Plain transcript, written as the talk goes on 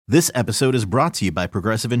This episode is brought to you by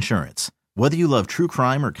Progressive Insurance. Whether you love true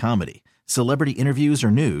crime or comedy, celebrity interviews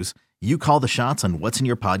or news, you call the shots on what's in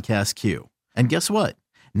your podcast queue. And guess what?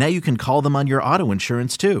 Now you can call them on your auto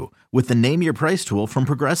insurance too with the Name Your Price tool from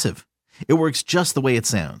Progressive. It works just the way it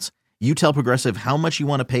sounds. You tell Progressive how much you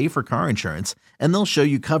want to pay for car insurance, and they'll show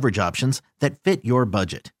you coverage options that fit your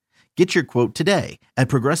budget. Get your quote today at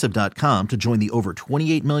Progressive.com to join the over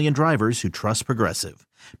 28 million drivers who trust Progressive.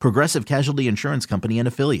 Progressive Casualty Insurance Company and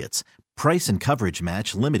Affiliates. Price and coverage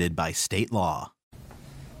match limited by state law.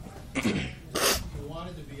 You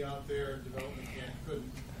wanted to be out there in development camp, couldn't.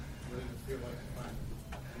 What did it feel like to finally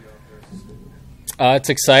be out there as a student? It's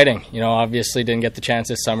exciting. Obviously didn't get the chance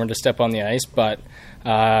this summer to step on the ice, but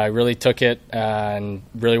I really took it and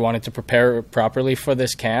really wanted to prepare properly for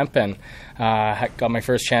this camp, and got my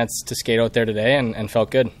first chance to skate out there today and felt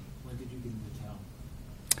good. When did you get into town?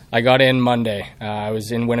 I got in Monday. I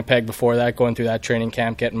was in Winnipeg before that, going through that training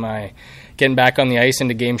camp, getting back on the ice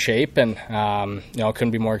into game shape, and couldn't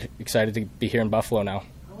be more excited to be here in Buffalo now.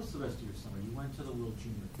 How was the rest of your summer? You went to the World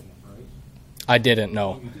Junior Camp, right? I didn't,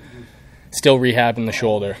 no. Still rehabbing the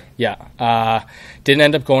shoulder. Yeah. Didn't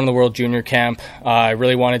end up going to the World Junior Camp. I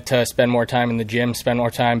really wanted to spend more time in the gym, spend more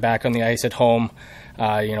time back on the ice at home,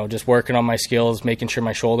 just working on my skills, making sure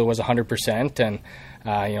my shoulder was 100%, and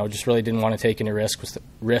just really didn't want to take any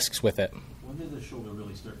risks with it. When did the shoulder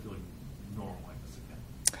really start feeling normal like this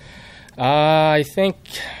again? I think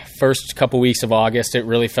first couple weeks of August, it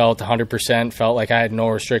really felt 100%, felt like I had no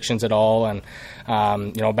restrictions at all, and,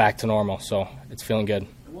 back to normal. So it's feeling good.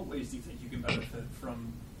 In what ways do you think you can benefit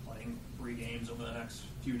from playing 3 games over the next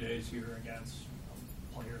few days here against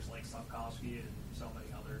players like Slavkovsky and so many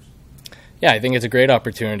others? Yeah, I think it's a great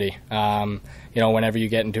opportunity. Whenever you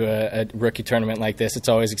get into a rookie tournament like this, it's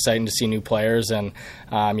always exciting to see new players and,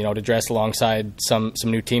 to dress alongside some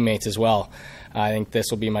new teammates as well. I think this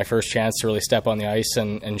will be my first chance to really step on the ice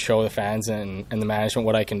and show the fans and the management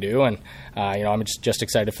what I can do. And, I'm just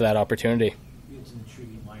excited for that opportunity. You had some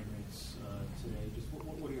intriguing line rates today. Just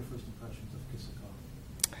what are your first impressions of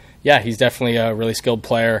Kisakov? Yeah, he's definitely a really skilled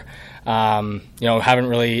player. Haven't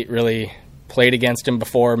really played against him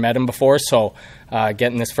before, met him before, so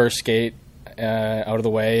getting this first skate out of the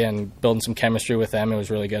way and building some chemistry with them, it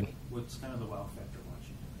was really good. What's kind of the wow factor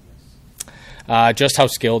watching him, I guess? Just how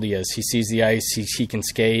skilled he is. He sees the ice, he can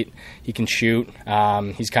skate, he can shoot.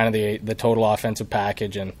 He's kind of the total offensive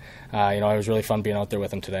package, and it was really fun being out there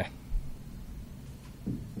with him today.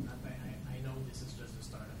 I know this is just the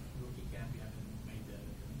start of rookie camp. You haven't made the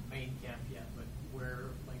main camp yet, but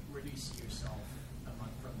where do you see yourself a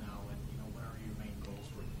month from now, and what are your main goals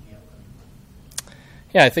for the camp?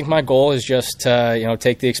 Yeah, I think my goal is just to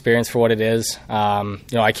take the experience for what it is.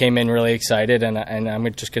 I came in really excited, and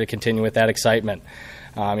I'm just going to continue with that excitement.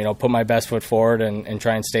 Put my best foot forward and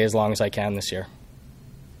try and stay as long as I can this year.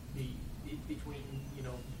 Between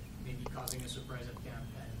maybe causing a surprise at camp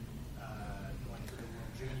and going to the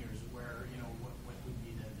World Juniors, where what would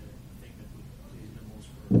be the thing that would please you the most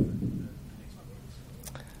for the next few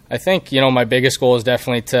months? I think my biggest goal is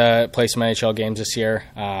definitely to play some NHL games this year.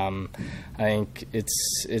 I think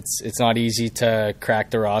it's not easy to crack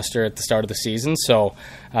the roster at the start of the season, so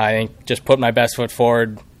I think just put my best foot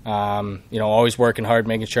forward. Always working hard,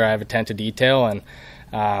 making sure I have attention to detail, and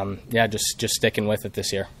just sticking with it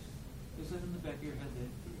this year. Is that in the back of your head that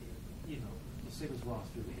the Sabres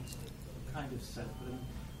roster is kind of set, but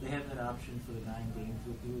they have that option for the 9 games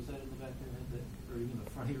with you? Is that in the back of your head that, or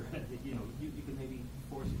front of your head that you can maybe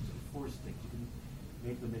force things, you can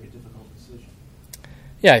make them make a difficult decision?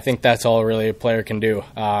 Yeah, I think that's all really a player can do.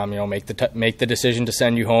 Make the decision to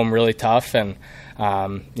send you home really tough, and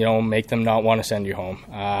make them not want to send you home.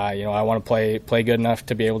 I want to play good enough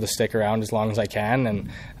to be able to stick around as long as I can,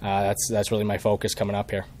 and that's really my focus coming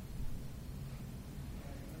up here.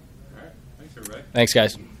 All right. Thanks, everybody. Thanks,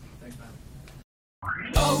 guys. Thanks, man.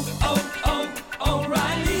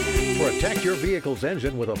 Protect your vehicle's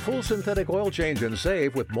engine with a full synthetic oil change and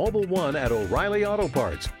save with Mobil 1 at O'Reilly Auto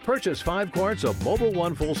Parts. Purchase 5 quarts of Mobil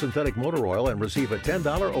 1 full synthetic motor oil and receive a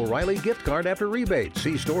 $10 O'Reilly gift card after rebate.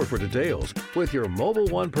 See store for details. With your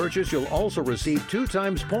Mobil 1 purchase, you'll also receive 2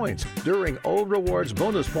 times points during O Rewards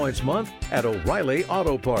Bonus Points Month at O'Reilly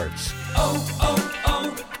Auto Parts.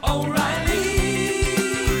 O'Reilly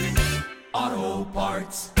Auto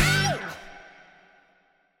Parts.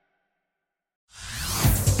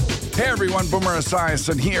 Paramount everyone, Boomer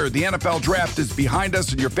Esiason here. The NFL draft is behind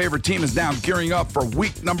us, and your favorite team is now gearing up for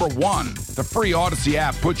week number 1. The free Odyssey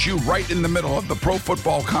app puts you right in the middle of the pro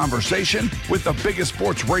football conversation with the biggest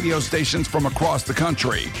sports radio stations from across the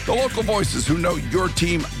country. The local voices who know your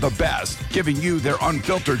team the best, giving you their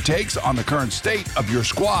unfiltered takes on the current state of your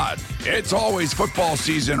squad. It's always football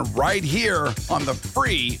season right here on the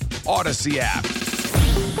free Odyssey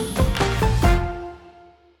app.